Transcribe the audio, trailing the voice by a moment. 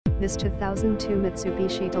This 2002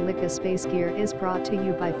 Mitsubishi Delica Space Gear is brought to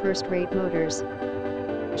you by First Rate Motors.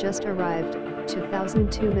 Just arrived,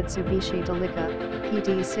 2002 Mitsubishi Delica,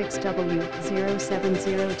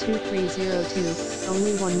 PD6W07023002,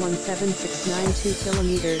 only 117692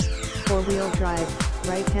 kilometers, 4-wheel drive,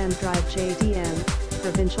 right-hand drive JDM,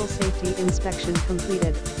 provincial safety inspection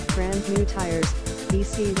completed, brand new tires,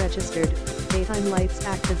 BC registered, daytime lights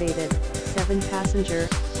activated, 7-passenger,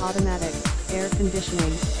 automatic, air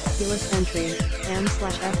conditioning, keyless entry,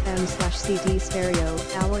 AM/FM/CD stereo,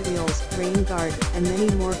 alloy wheels, rain guard, and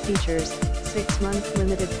many more features. 6-month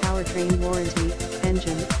limited powertrain warranty,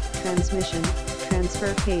 engine, transmission,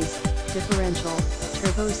 transfer case, differential,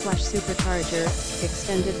 turbo/supercharger,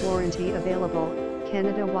 extended warranty available,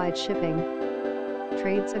 Canada-wide shipping.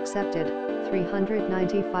 Trades accepted,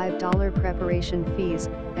 $395 preparation fees,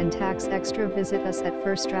 and tax extra. Visit us at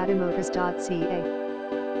firstratemotors.ca.